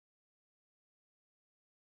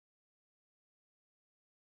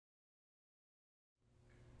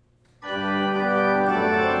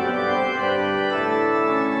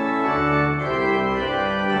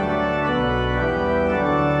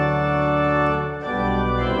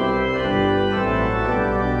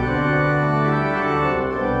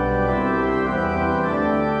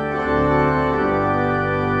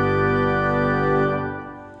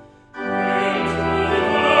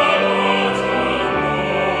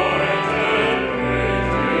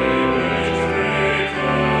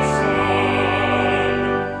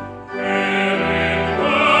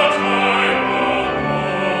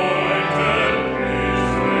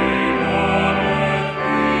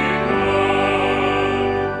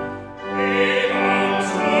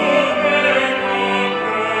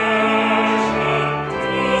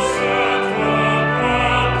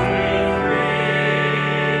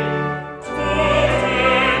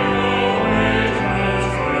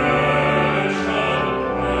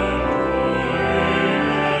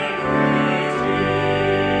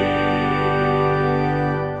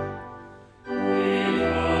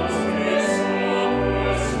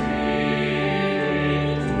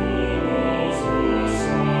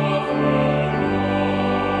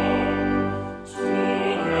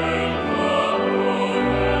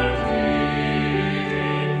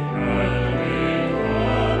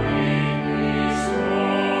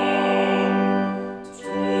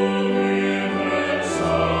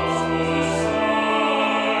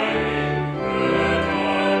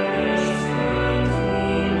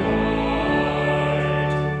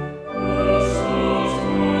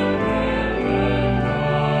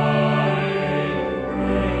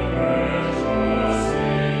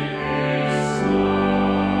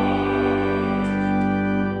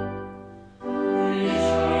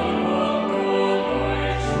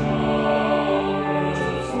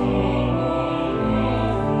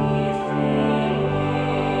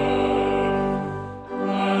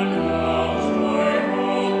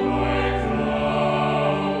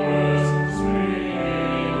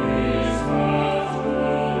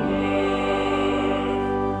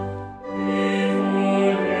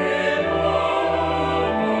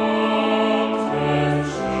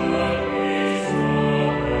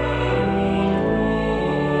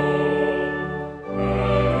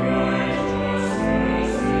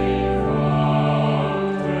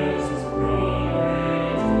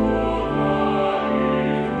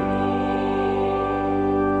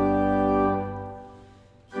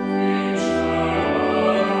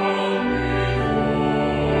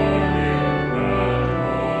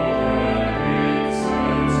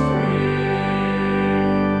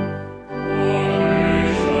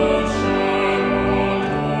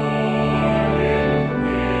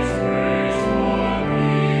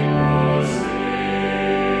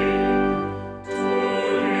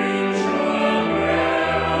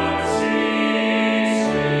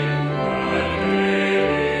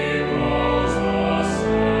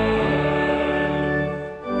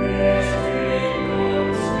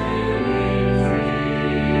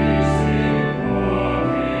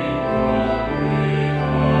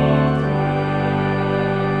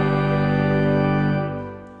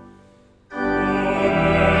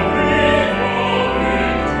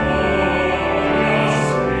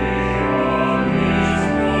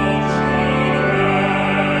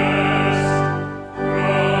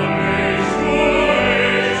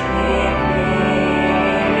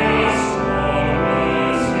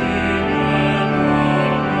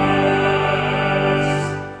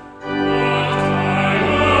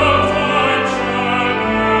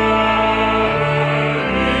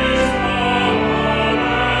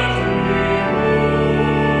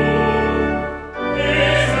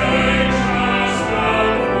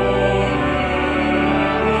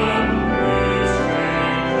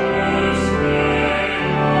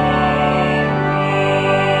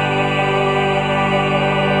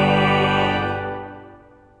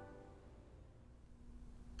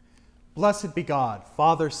Blessed be God,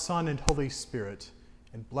 Father, Son, and Holy Spirit,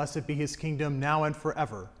 and blessed be his kingdom now and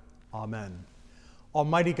forever. Amen.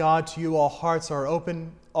 Almighty God, to you all hearts are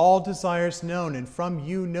open, all desires known, and from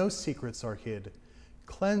you no secrets are hid.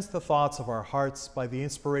 Cleanse the thoughts of our hearts by the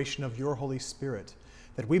inspiration of your Holy Spirit,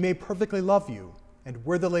 that we may perfectly love you and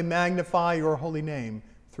worthily magnify your holy name,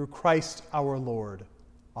 through Christ our Lord.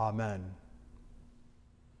 Amen.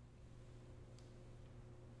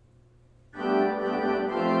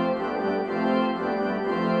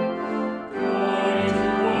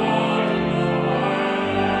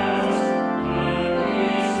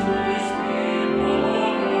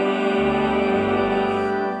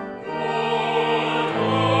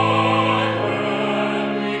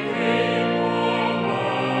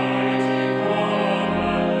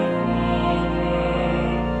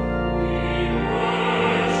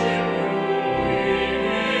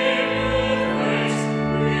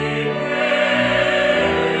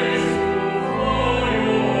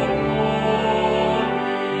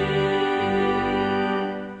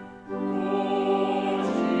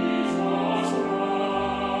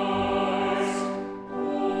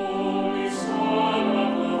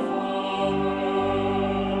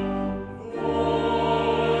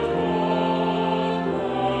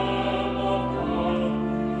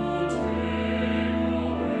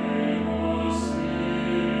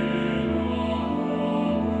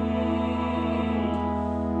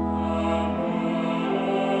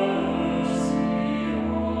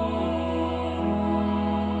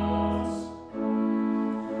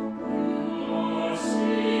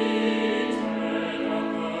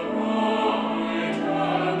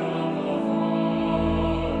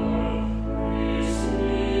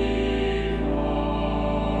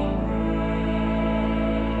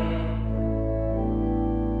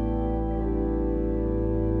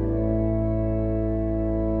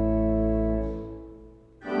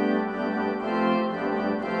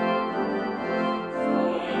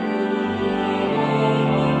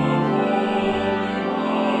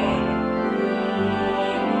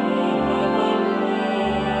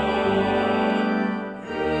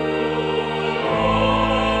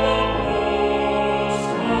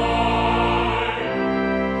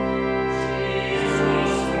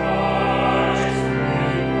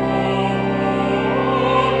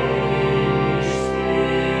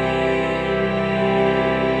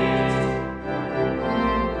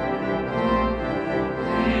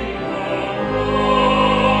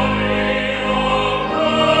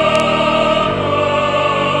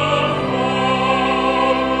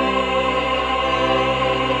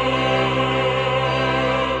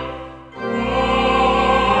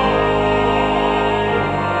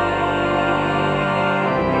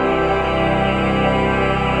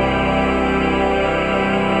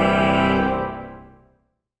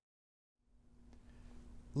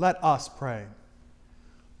 Let us pray.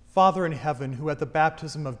 Father in heaven, who at the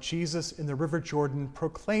baptism of Jesus in the river Jordan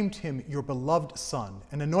proclaimed him your beloved Son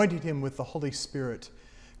and anointed him with the Holy Spirit,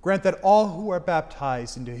 grant that all who are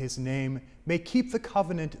baptized into his name may keep the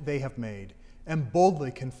covenant they have made and boldly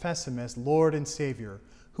confess him as Lord and Savior,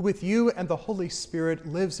 who with you and the Holy Spirit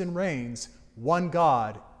lives and reigns, one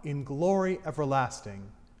God, in glory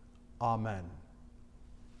everlasting. Amen.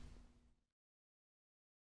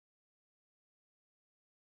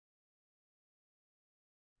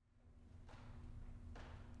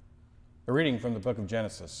 A reading from the book of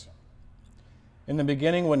Genesis. In the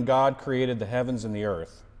beginning, when God created the heavens and the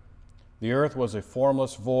earth was a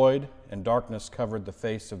formless void, and darkness covered the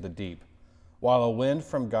face of the deep, while a wind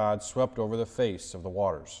from God swept over the face of the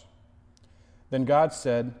waters. Then God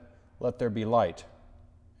said, "Let there be light,"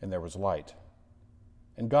 and there was light.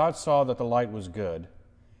 And God saw that the light was good,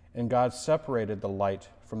 and God separated the light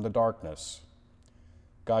from the darkness.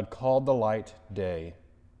 God called the light day,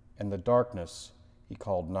 and the darkness he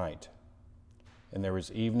called night. And there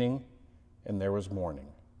was evening, and there was morning,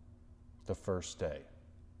 the first day.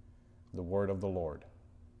 The word of the Lord.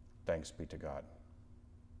 Thanks be to God.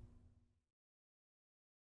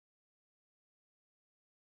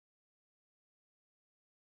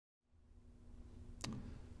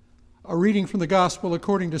 A reading from the Gospel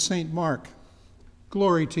according to St. Mark.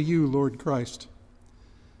 Glory to you, Lord Christ.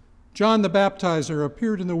 John the Baptizer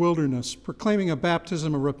appeared in the wilderness, proclaiming a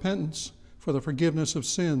baptism of repentance for the forgiveness of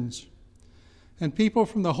sins. And people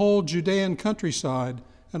from the whole Judean countryside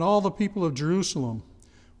and all the people of Jerusalem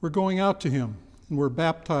were going out to him and were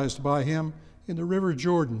baptized by him in the river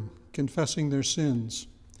Jordan, confessing their sins.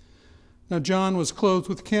 Now John was clothed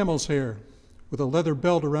with camel's hair, with a leather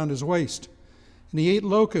belt around his waist, and he ate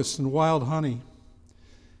locusts and wild honey.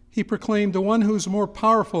 He proclaimed, "The one who is more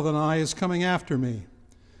powerful than I is coming after me.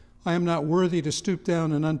 I am not worthy to stoop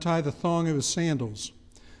down and untie the thong of his sandals.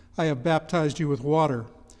 I have baptized you with water,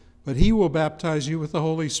 but he will baptize you with the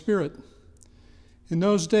Holy Spirit. In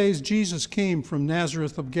those days, Jesus came from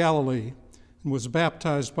Nazareth of Galilee and was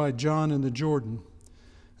baptized by John in the Jordan.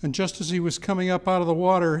 And just as he was coming up out of the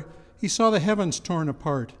water, he saw the heavens torn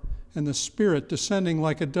apart and the Spirit descending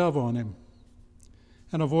like a dove on him.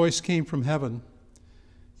 And a voice came from heaven,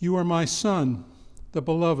 "You are my Son, the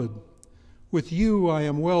Beloved. With you I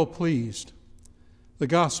am well pleased." The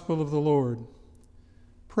Gospel of the Lord.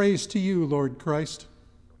 Praise to you, Lord Christ.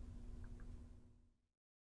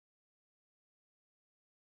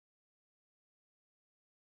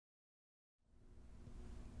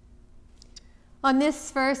 On this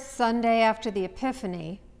first Sunday after the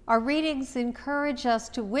Epiphany, our readings encourage us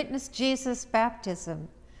to witness Jesus' baptism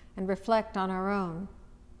and reflect on our own.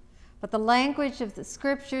 But the language of the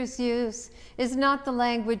Scriptures use is not the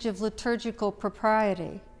language of liturgical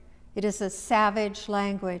propriety. It is a savage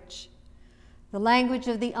language, the language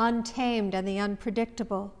of the untamed and the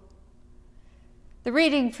unpredictable. The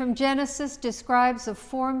reading from Genesis describes a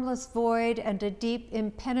formless void and a deep,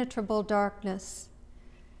 impenetrable darkness.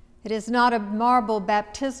 It is not a marble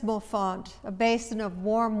baptismal font, a basin of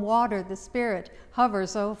warm water the Spirit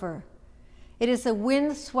hovers over. It is a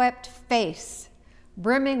wind-swept face,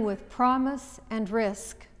 brimming with promise and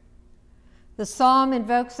risk. The psalm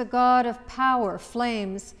invokes a God of power,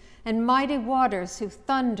 flames, and mighty waters who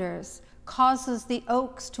thunders, causes the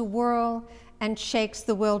oaks to whirl, and shakes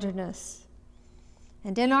the wilderness.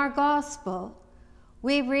 And in our gospel,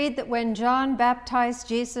 we read that when John baptized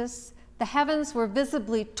Jesus, the heavens were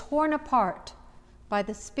visibly torn apart by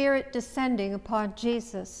the Spirit descending upon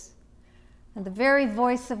Jesus. And the very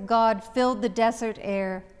voice of God filled the desert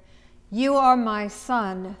air. "You are my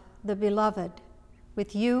Son, the Beloved.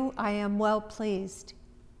 With you I am well pleased."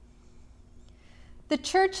 The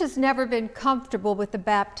Church has never been comfortable with the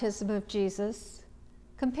baptism of Jesus.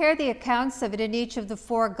 Compare the accounts of it in each of the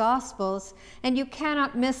four Gospels, and you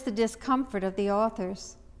cannot miss the discomfort of the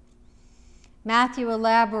authors. Matthew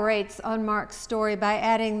elaborates on Mark's story by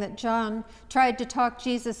adding that John tried to talk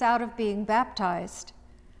Jesus out of being baptized,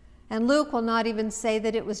 and Luke will not even say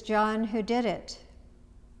that it was John who did it.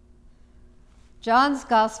 John's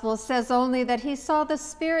Gospel says only that he saw the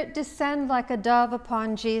Spirit descend like a dove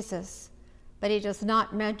upon Jesus, but he does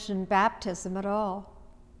not mention baptism at all.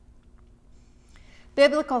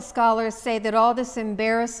 Biblical scholars say that all this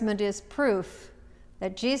embarrassment is proof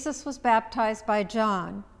that Jesus was baptized by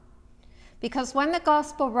John, because when the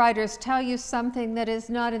gospel writers tell you something that is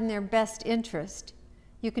not in their best interest,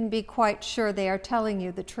 you can be quite sure they are telling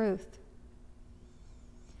you the truth.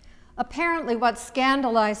 Apparently, what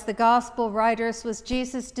scandalized the gospel writers was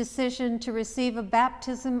Jesus' decision to receive a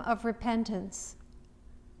baptism of repentance.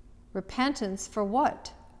 Repentance for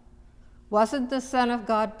what? Wasn't the Son of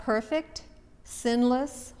God perfect,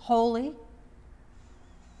 sinless, holy?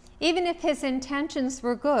 Even if his intentions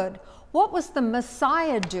were good, what was the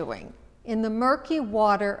Messiah doing in the murky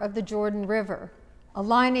water of the Jordan River,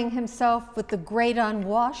 aligning himself with the great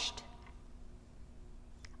unwashed?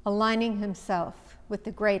 Aligning himself with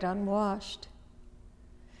the great unwashed.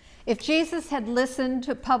 If Jesus had listened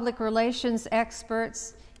to public relations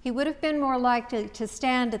experts, he would have been more likely to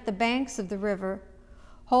stand at the banks of the river,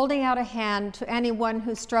 holding out a hand to anyone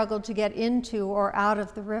who struggled to get into or out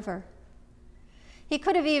of the river. He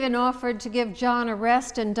could have even offered to give John a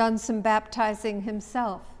rest and done some baptizing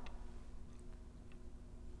himself.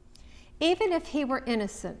 Even if he were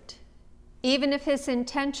innocent, even if his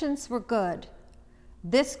intentions were good,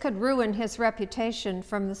 this could ruin his reputation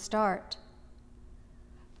from the start.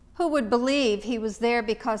 Who would believe he was there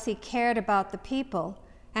because he cared about the people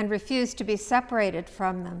and refused to be separated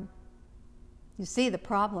from them? You see the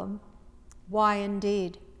problem. Why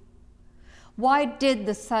indeed? Why did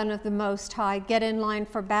the Son of the Most High get in line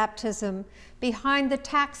for baptism behind the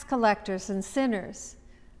tax collectors and sinners,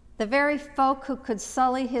 the very folk who could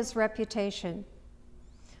sully his reputation?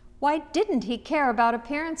 Why didn't he care about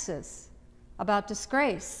appearances, about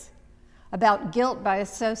disgrace, about guilt by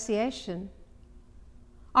association?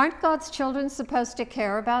 Aren't God's children supposed to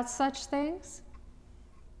care about such things?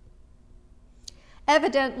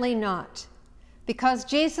 Evidently not, because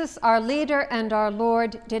Jesus, our leader and our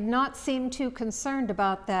Lord, did not seem too concerned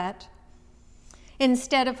about that.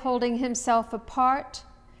 Instead of holding himself apart,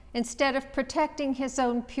 instead of protecting his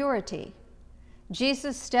own purity,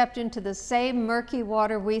 Jesus stepped into the same murky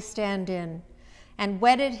water we stand in and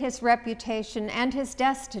wedded his reputation and his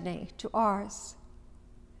destiny to ours.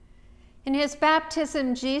 In his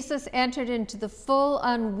baptism, Jesus entered into the full,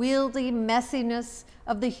 unwieldy messiness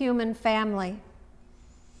of the human family.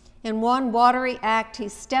 In one watery act, he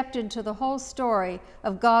stepped into the whole story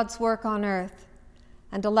of God's work on earth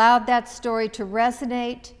and allowed that story to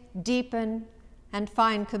resonate, deepen, and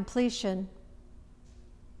find completion.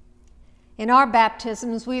 In our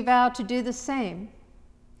baptisms, we vow to do the same.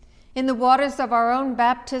 In the waters of our own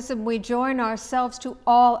baptism, we join ourselves to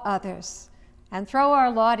all others and throw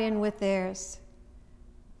our lot in with theirs.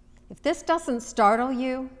 If this doesn't startle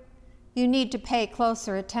you, you need to pay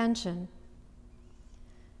closer attention.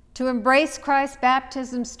 To embrace Christ's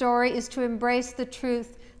baptism story is to embrace the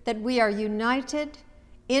truth that we are united,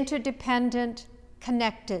 interdependent,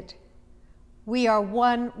 connected. We are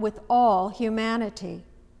one with all humanity.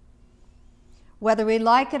 Whether we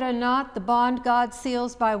like it or not, the bond God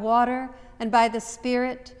seals by water and by the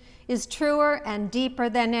Spirit is truer and deeper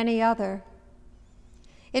than any other.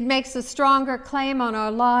 It makes a stronger claim on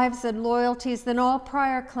our lives and loyalties than all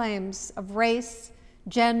prior claims of race,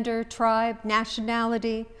 gender, tribe,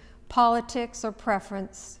 nationality, politics, or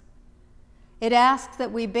preference. It asks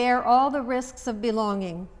that we bear all the risks of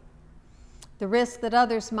belonging, the risk that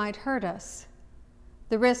others might hurt us,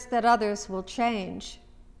 the risk that others will change,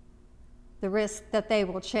 the risk that they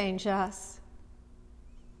will change us.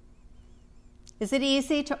 Is it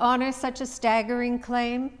easy to honor such a staggering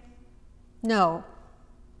claim? No.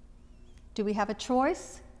 Do we have a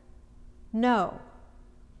choice? No.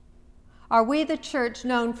 Are we the church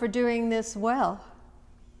known for doing this well?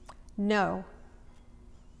 No.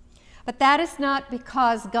 But that is not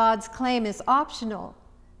because God's claim is optional.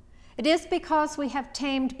 It is because we have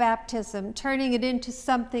tamed baptism, turning it into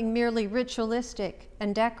something merely ritualistic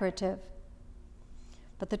and decorative.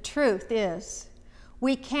 But the truth is,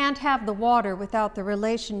 we can't have the water without the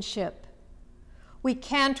relationship. We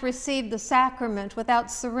can't receive the sacrament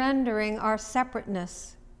without surrendering our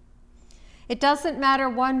separateness. It doesn't matter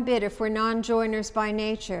one bit if we're non-joiners by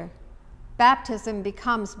nature. Baptism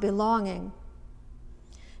becomes belonging.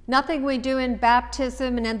 Nothing we do in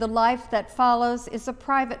baptism and in the life that follows is a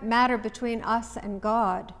private matter between us and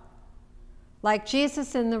God. Like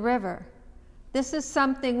Jesus in the river, this is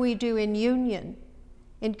something we do in union,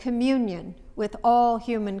 in communion with all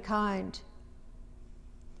humankind.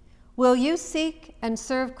 Will you seek and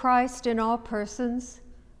serve Christ in all persons,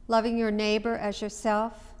 loving your neighbor as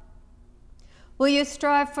yourself? Will you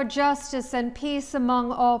strive for justice and peace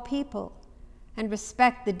among all people and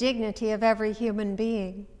respect the dignity of every human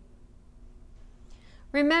being?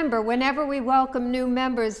 Remember, whenever we welcome new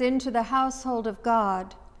members into the household of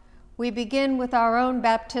God, we begin with our own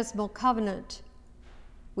baptismal covenant.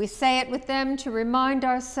 We say it with them to remind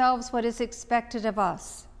ourselves what is expected of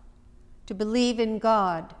us, to believe in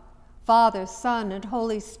God, Father, Son, and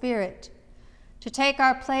Holy Spirit, to take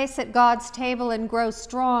our place at God's table and grow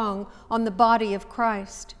strong on the body of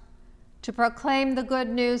Christ, to proclaim the good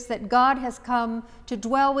news that God has come to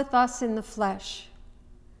dwell with us in the flesh.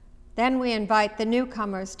 Then we invite the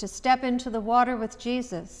newcomers to step into the water with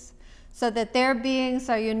Jesus so that their beings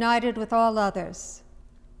are united with all others,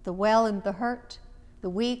 the well and the hurt, the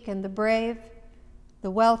weak and the brave, the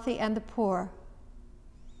wealthy and the poor.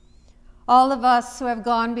 All of us who have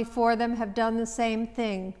gone before them have done the same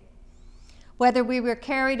thing. Whether we were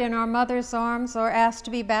carried in our mother's arms or asked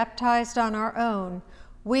to be baptized on our own,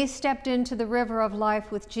 we stepped into the river of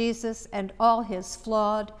life with Jesus and all his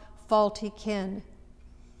flawed, faulty kin.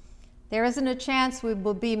 There isn't a chance we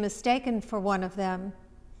will be mistaken for one of them,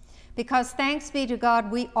 because thanks be to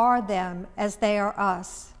God, we are them as they are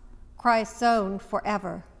us, Christ's own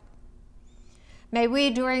forever. May we,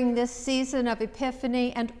 during this season of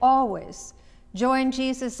Epiphany and always, join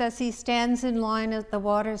Jesus as he stands in line at the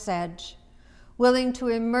water's edge, willing to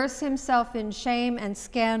immerse himself in shame and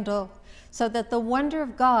scandal so that the wonder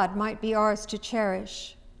of God might be ours to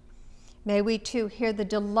cherish. May we too hear the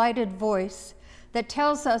delighted voice that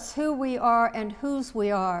tells us who we are and whose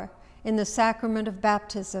we are in the sacrament of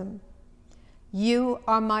baptism. You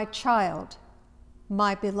are my child,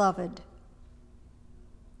 my beloved.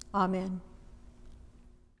 Amen.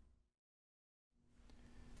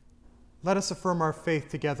 Let us affirm our faith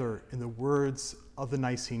together in the words of the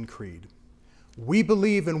Nicene Creed. We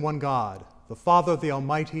believe in one God, the Father, the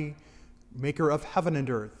Almighty, maker of heaven and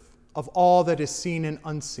earth, of all that is seen and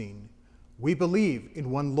unseen. We believe in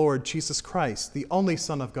one Lord Jesus Christ, the only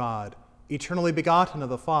Son of God, eternally begotten of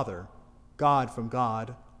the Father, God from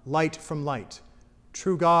God, light from light,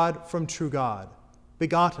 true God from true God,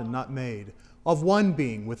 begotten, not made, of one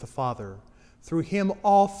being with the Father. Through him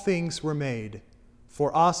all things were made.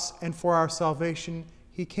 For us and for our salvation,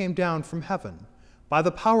 he came down from heaven. By the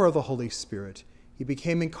power of the Holy Spirit, he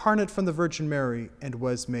became incarnate from the Virgin Mary and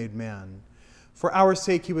was made man. For our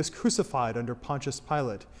sake, he was crucified under Pontius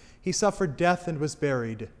Pilate. He suffered death and was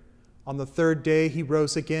buried. On the third day he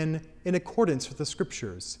rose again in accordance with the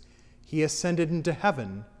Scriptures. He ascended into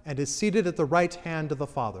heaven and is seated at the right hand of the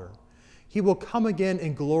Father. He will come again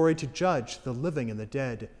in glory to judge the living and the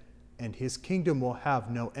dead, and his kingdom will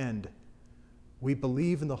have no end. We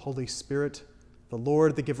believe in the Holy Spirit, the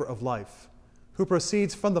Lord, the giver of life, who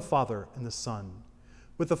proceeds from the Father and the Son.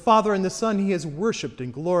 With the Father and the Son he is worshipped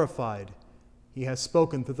and glorified. He has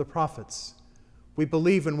spoken through the prophets. We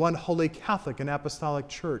believe in one holy Catholic and Apostolic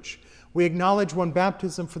Church. We acknowledge one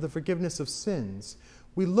baptism for the forgiveness of sins.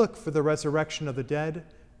 We look for the resurrection of the dead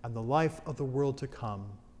and the life of the world to come.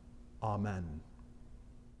 Amen.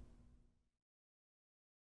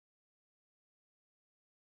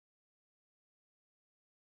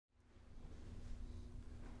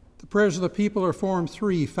 The prayers of the people are Form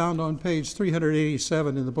 3, found on page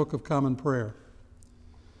 387 in the Book of Common Prayer.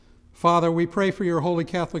 Father, we pray for your holy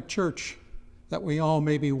Catholic Church, that we all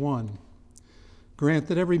may be one. Grant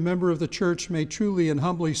that every member of the church may truly and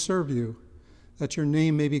humbly serve you, that your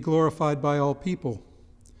name may be glorified by all people.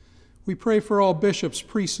 We pray for all bishops,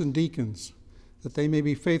 priests, and deacons, that they may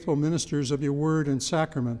be faithful ministers of your word and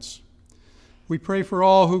sacraments. We pray for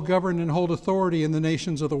all who govern and hold authority in the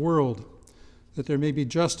nations of the world, that there may be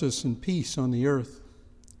justice and peace on the earth.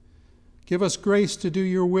 Give us grace to do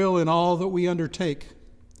your will in all that we undertake,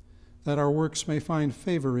 that our works may find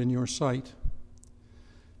favor in your sight.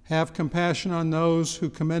 Have compassion on those who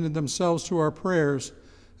commended themselves to our prayers,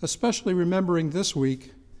 especially remembering this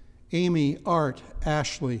week Amy, Art,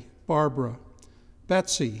 Ashley, Barbara,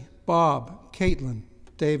 Betsy, Bob, Caitlin,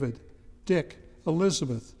 David, Dick,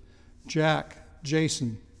 Elizabeth, Jack,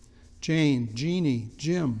 Jason, Jane, Jeannie,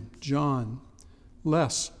 Jim, John,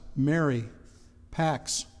 Les, Mary,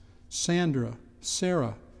 Pax, Sandra,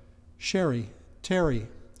 Sarah, Sherry, Terry,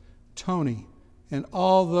 Tony, and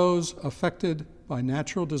all those affected by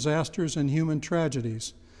natural disasters and human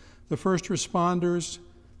tragedies, the first responders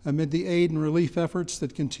amid the aid and relief efforts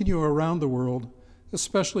that continue around the world,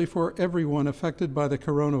 especially for everyone affected by the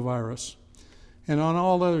coronavirus, and on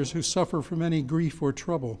all others who suffer from any grief or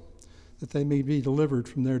trouble, that they may be delivered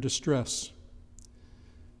from their distress.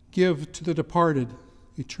 Give to the departed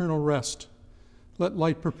eternal rest. Let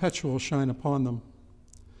light perpetual shine upon them.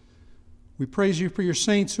 We praise you for your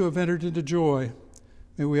saints who have entered into joy.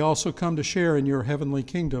 May we also come to share in your heavenly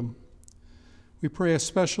kingdom. We pray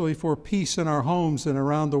especially for peace in our homes and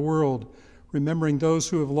around the world, remembering those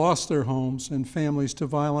who have lost their homes and families to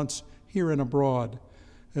violence here and abroad,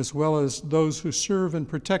 as well as those who serve and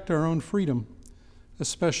protect our own freedom,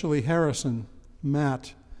 especially Harrison,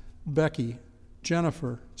 Matt, Becky,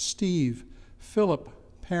 Jennifer, Steve, Philip,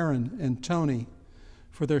 Perrin, and Tony,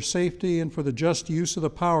 for their safety and for the just use of the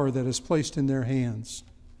power that is placed in their hands.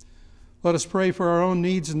 Let us pray for our own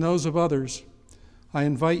needs and those of others. I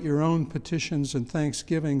invite your own petitions and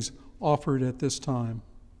thanksgivings offered at this time.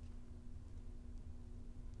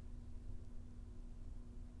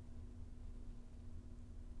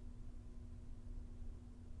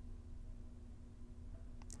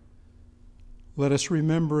 Let us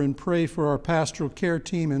remember and pray for our pastoral care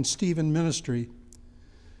team and Stephen Ministry.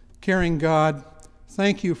 Caring God,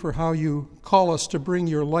 thank you for how you call us to bring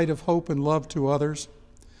your light of hope and love to others.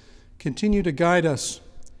 Continue to guide us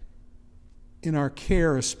in our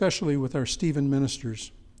care, especially with our Stephen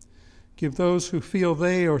ministers. Give those who feel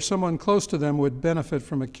they or someone close to them would benefit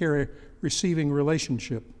from a care-receiving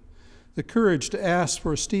relationship the courage to ask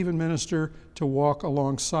for a Stephen minister to walk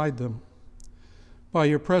alongside them. By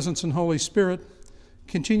your presence and Holy Spirit,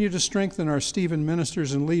 continue to strengthen our Stephen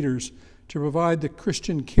ministers and leaders to provide the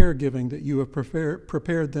Christian caregiving that you have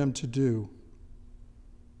prepared them to do.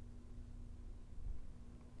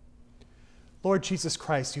 Lord Jesus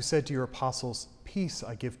Christ, you said to your apostles, "Peace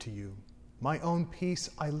I give to you. My own peace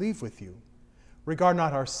I leave with you. Regard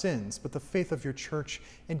not our sins, but the faith of your church,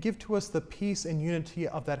 and give to us the peace and unity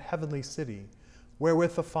of that heavenly city,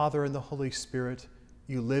 wherewith the Father and the Holy Spirit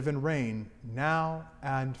you live and reign, now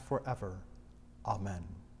and forever. Amen."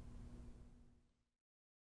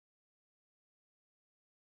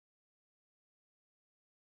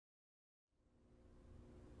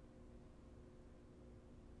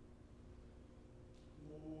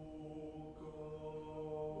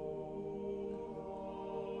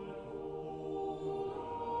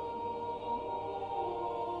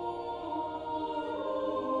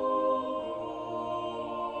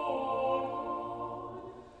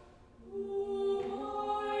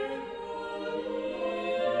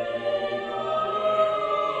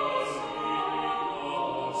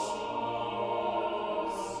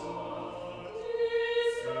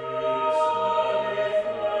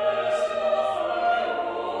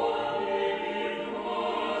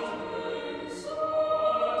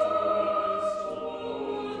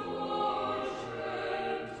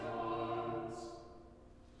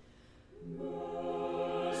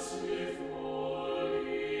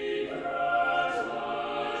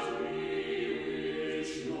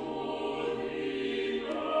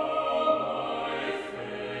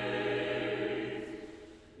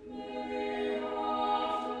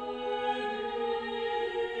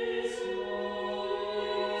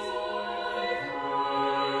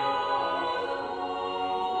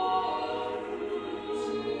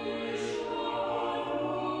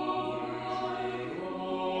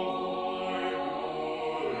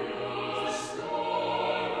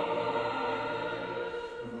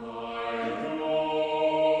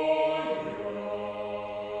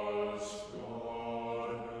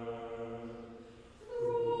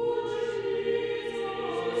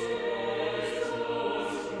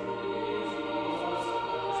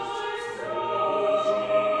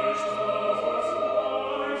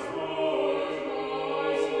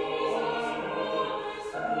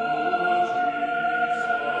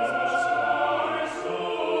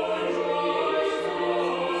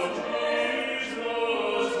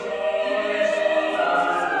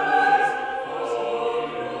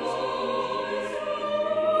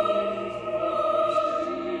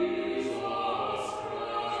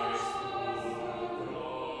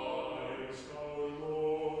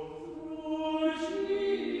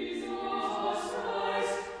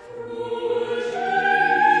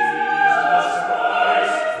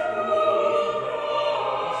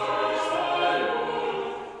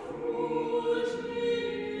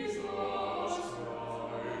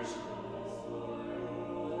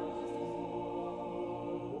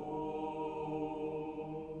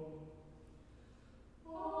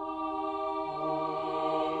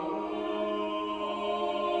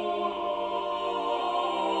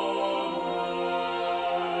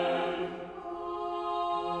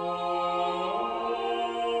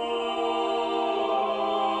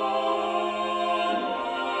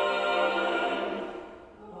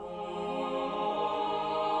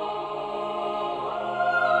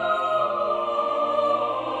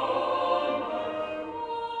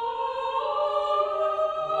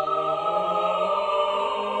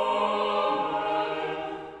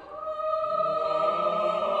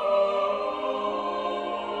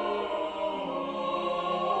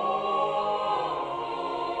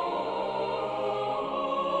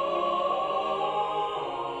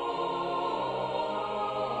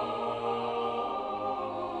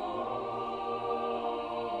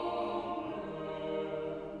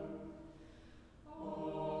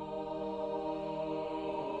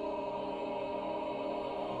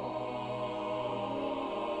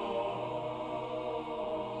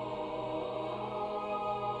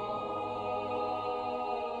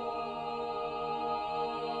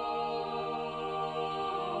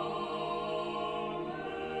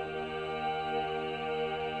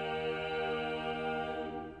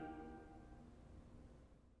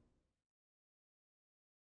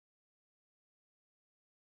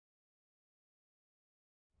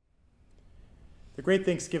 The Great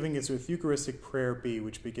Thanksgiving is with Eucharistic Prayer B,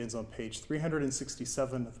 which begins on page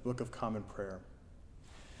 367 of the Book of Common Prayer.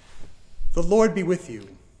 The Lord be with you.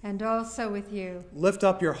 And also with you. Lift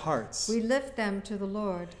up your hearts. We lift them to the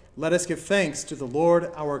Lord. Let us give thanks to the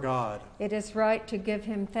Lord our God. It is right to give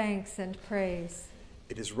him thanks and praise.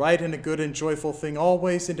 It is right and a good and joyful thing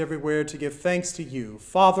always and everywhere to give thanks to you,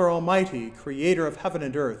 Father Almighty, creator of heaven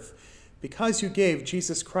and earth, because you gave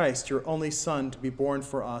Jesus Christ, your only Son, to be born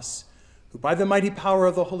for us, who by the mighty power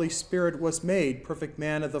of the Holy Spirit was made perfect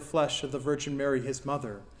man of the flesh of the Virgin Mary, his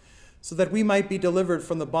mother, so that we might be delivered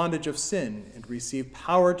from the bondage of sin and receive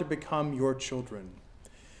power to become your children.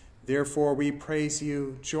 Therefore we praise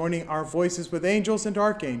you, joining our voices with angels and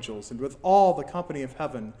archangels and with all the company of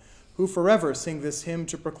heaven, who forever sing this hymn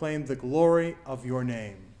to proclaim the glory of your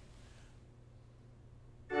name.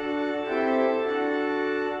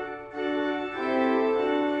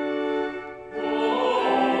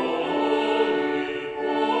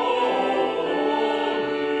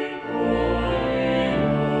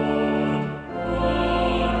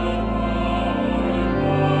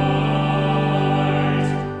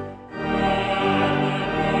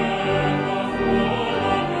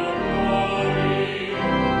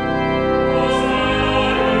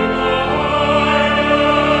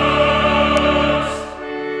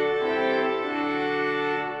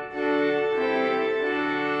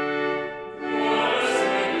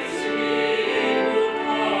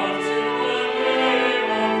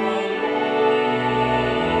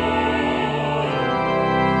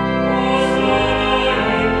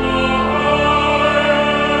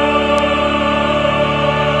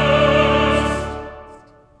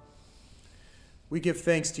 We give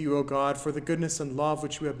thanks to you, O God, for the goodness and love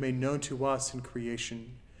which you have made known to us in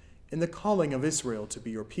creation, in the calling of Israel to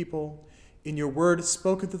be your people, in your word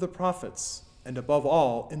spoken through the prophets, and above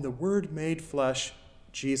all, in the word made flesh,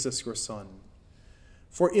 Jesus your Son.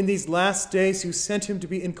 For in these last days you sent him to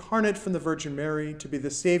be incarnate from the Virgin Mary, to be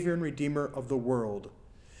the Savior and Redeemer of the world.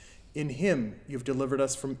 In him you've delivered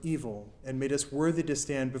us from evil and made us worthy to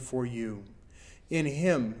stand before you. In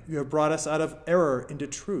him you have brought us out of error into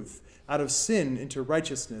truth, out of sin into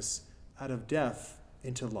righteousness, out of death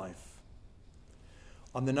into life.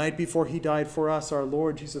 On the night before he died for us, our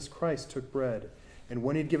Lord Jesus Christ took bread, and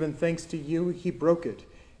when he'd given thanks to you, he broke it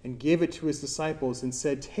and gave it to his disciples and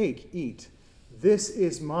said, "Take, eat. This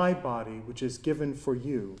is my body, which is given for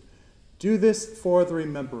you. Do this for the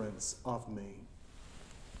remembrance of me."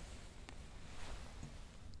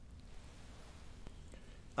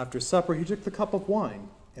 After supper, he took the cup of wine,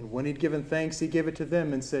 and when he'd given thanks, he gave it to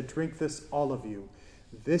them and said, "Drink this, all of you.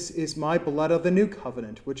 This is my blood of the new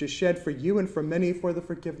covenant, which is shed for you and for many for the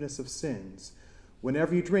forgiveness of sins.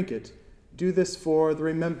 Whenever you drink it, do this for the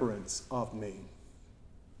remembrance of me."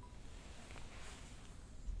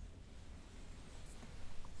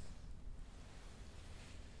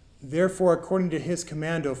 Therefore, according to his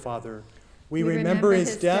command, O Father, we remember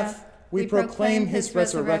his death, we proclaim his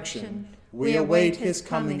resurrection, we await his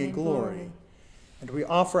coming in glory. And we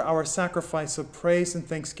offer our sacrifice of praise and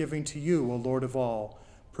thanksgiving to you, O Lord of all,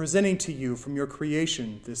 presenting to you from your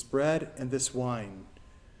creation this bread and this wine.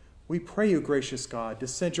 We pray you, gracious God, to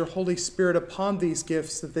send your Holy Spirit upon these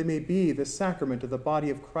gifts, that they may be the sacrament of the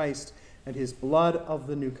body of Christ and his blood of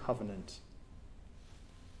the new covenant.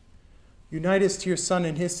 Unite us to your Son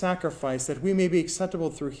in his sacrifice, that we may be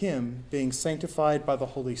acceptable through him, being sanctified by the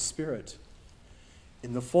Holy Spirit.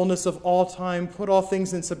 In the fullness of all time, put all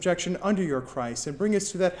things in subjection under your Christ, and bring us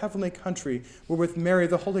to that heavenly country where with Mary,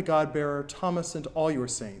 the holy God-bearer, Thomas, and all your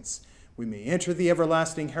saints, we may enter the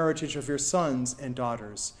everlasting heritage of your sons and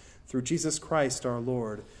daughters, through Jesus Christ our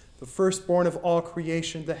Lord, the firstborn of all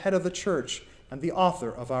creation, the head of the church, and the author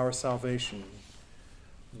of our salvation.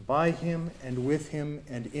 By him, and with him,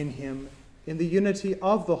 and in him, in the unity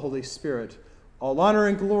of the Holy Spirit, all honor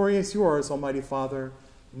and glory is yours, Almighty Father,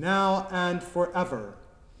 now and forever.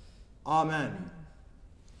 Amen.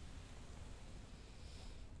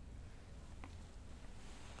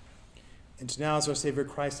 And now, as our Savior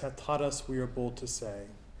Christ hath taught us, we are bold to say,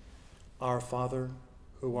 Our Father,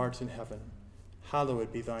 who art in heaven,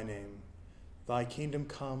 hallowed be thy name. Thy kingdom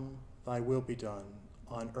come, thy will be done,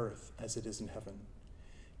 on earth as it is in heaven.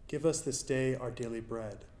 Give us this day our daily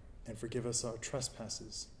bread, and forgive us our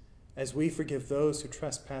trespasses, as we forgive those who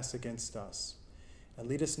trespass against us. And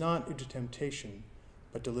lead us not into temptation,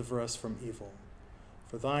 but deliver us from evil.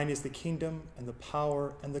 For thine is the kingdom, and the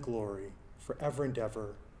power, and the glory, forever and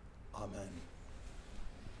ever. Amen.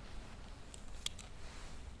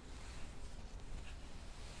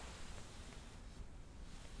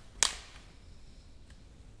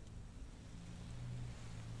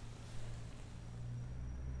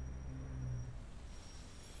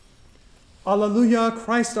 Alleluia,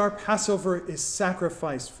 Christ our Passover is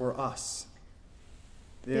sacrificed for us.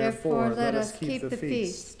 Therefore, let us keep the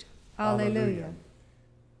feast. Alleluia.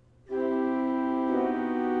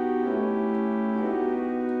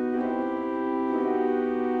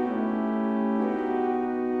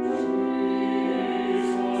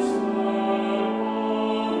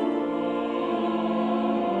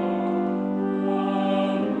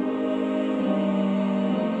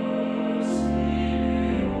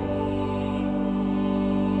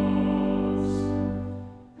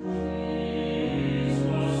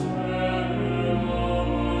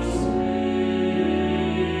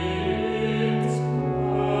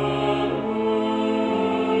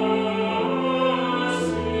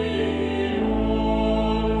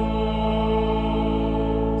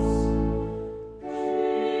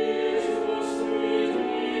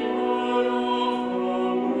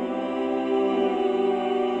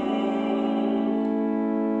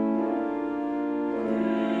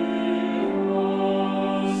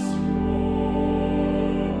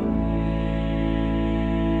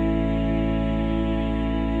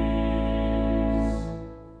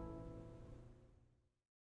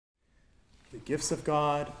 Gifts of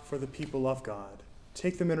God for the people of God.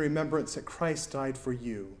 Take them in remembrance that Christ died for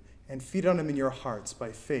you, and feed on them in your hearts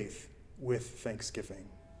by faith with thanksgiving.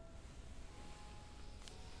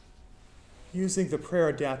 Using the prayer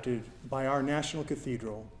adapted by our National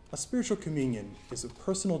Cathedral, a spiritual communion is a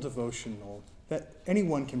personal devotional that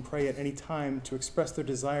anyone can pray at any time to express their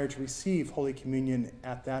desire to receive Holy Communion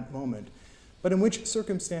at that moment, but in which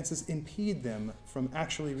circumstances impede them from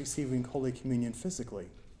actually receiving Holy Communion physically.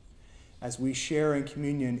 As we share in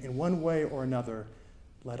communion in one way or another,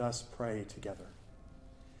 let us pray together.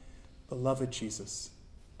 Beloved Jesus,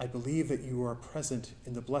 I believe that you are present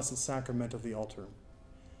in the blessed sacrament of the altar.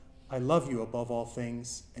 I love you above all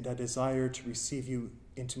things, and I desire to receive you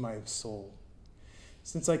into my soul.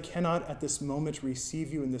 Since I cannot at this moment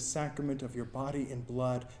receive you in the sacrament of your body and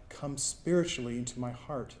blood, come spiritually into my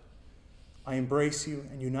heart. I embrace you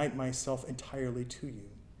and unite myself entirely to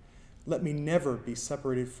you. Let me never be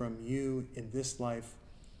separated from you in this life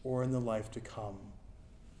or in the life to come.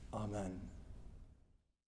 Amen.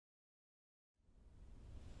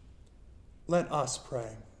 Let us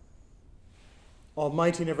pray.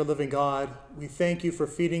 Almighty and ever-living God, we thank you for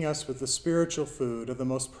feeding us with the spiritual food of the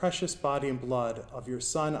most precious body and blood of your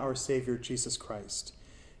Son, our Savior, Jesus Christ,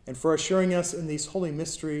 and for assuring us in these holy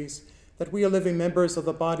mysteries that we are living members of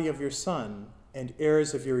the body of your Son and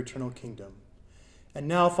heirs of your eternal kingdom. And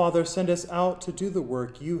now, Father, send us out to do the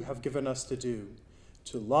work you have given us to do,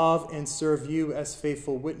 to love and serve you as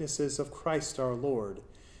faithful witnesses of Christ our Lord.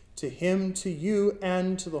 To him, to you,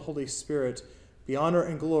 and to the Holy Spirit be honor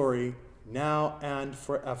and glory, now and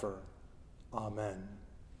forever. Amen.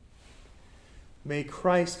 May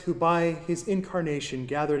Christ, who by his incarnation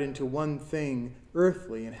gathered into one thing,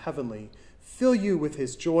 earthly and heavenly, fill you with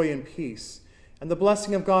his joy and peace, and the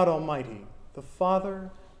blessing of God Almighty, the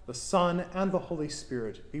Father, the Son, and the Holy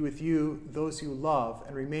Spirit be with you, those you love,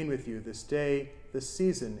 and remain with you this day, this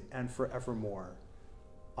season, and forevermore.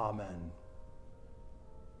 Amen.